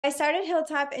I started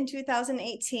Hilltop in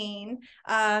 2018.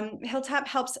 Hilltop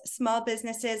helps small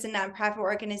businesses and nonprofit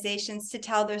organizations to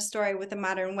tell their story with a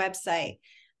modern website.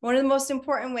 One of the most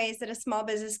important ways that a small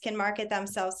business can market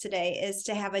themselves today is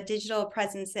to have a digital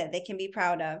presence that they can be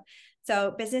proud of.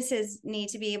 So businesses need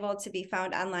to be able to be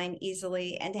found online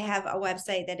easily and to have a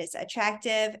website that is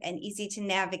attractive and easy to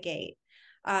navigate.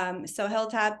 So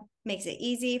Hilltop makes it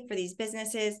easy for these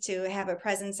businesses to have a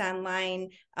presence online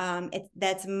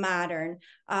that's modern.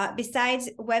 Besides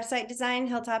website design,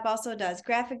 Hilltop also does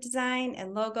graphic design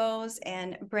and logos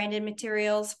and branded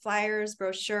materials, flyers,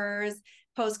 brochures,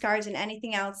 postcards, and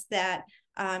anything else that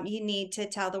you need to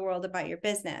tell the world about your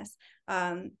business.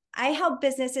 I help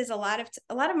businesses. A lot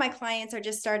of my clients are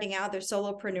just starting out. They're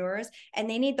solopreneurs and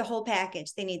they need the whole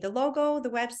package. They need the logo, the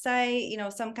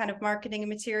website, some kind of marketing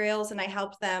materials, and I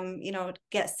help them,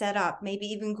 get set up, maybe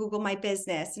even Google My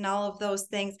Business and all of those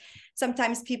things.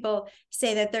 Sometimes people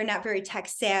say that they're not very tech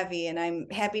savvy, and I'm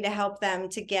happy to help them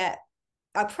to get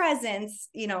a presence,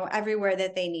 everywhere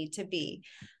that they need to be.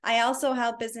 I also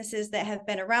help businesses that have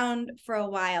been around for a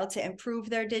while to improve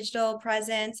their digital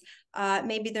presence.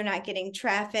 Maybe they're not getting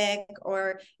traffic,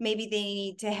 or maybe they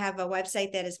need to have a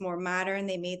website that is more modern.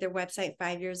 They made their website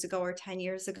 5 years ago or 10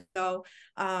 years ago,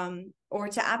 or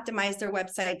to optimize their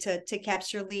website to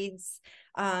capture leads,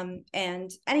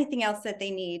 and anything else that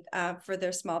they need for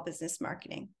their small business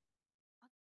marketing.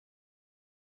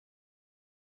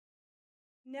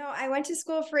 No, I went to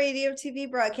school for radio, TV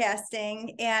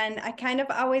broadcasting, and I kind of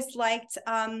always liked.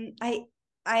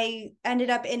 I ended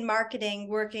up in marketing,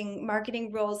 working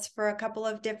marketing roles for a couple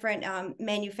of different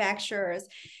manufacturers,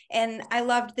 and I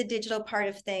loved the digital part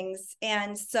of things.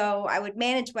 And so I would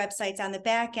manage websites on the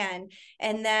back end.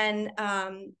 And then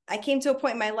I came to a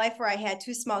point in my life where I had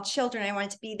two small children. I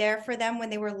wanted to be there for them when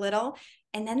they were little.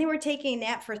 And then they were taking a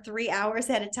nap for 3 hours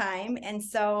at a time. And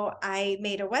so I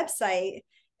made a website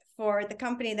for the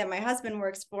company that my husband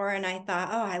works for. And I thought,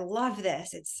 oh, I love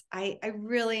this. I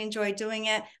really enjoy doing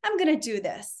it. I'm going to do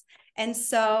this. And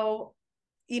so,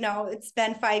 it's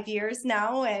been 5 years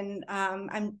now, and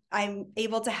I'm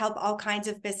able to help all kinds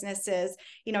of businesses,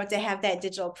 to have that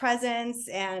digital presence.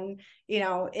 And,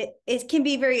 it can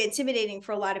be very intimidating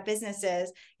for a lot of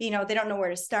businesses. They don't know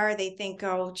where to start. They think,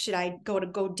 oh, should I go to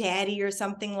GoDaddy or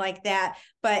something like that?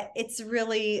 But it's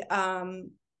really,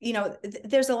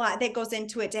 there's a lot that goes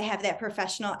into it to have that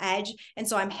professional edge. And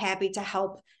so I'm happy to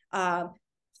help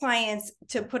clients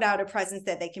to put out a presence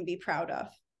that they can be proud of.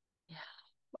 Yeah.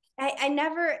 I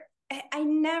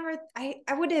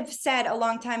would have said a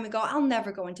long time ago, I'll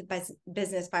never go into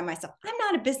business by myself. I'm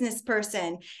not a business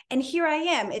person. And here I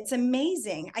am. It's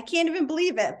amazing. I can't even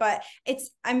believe it, but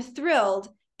I'm thrilled.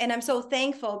 And I'm so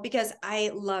thankful because I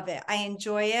love it. I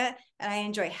enjoy it, and I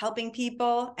enjoy helping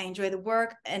people. I enjoy the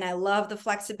work, and I love the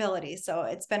flexibility. So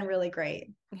it's been really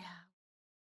great. Yeah.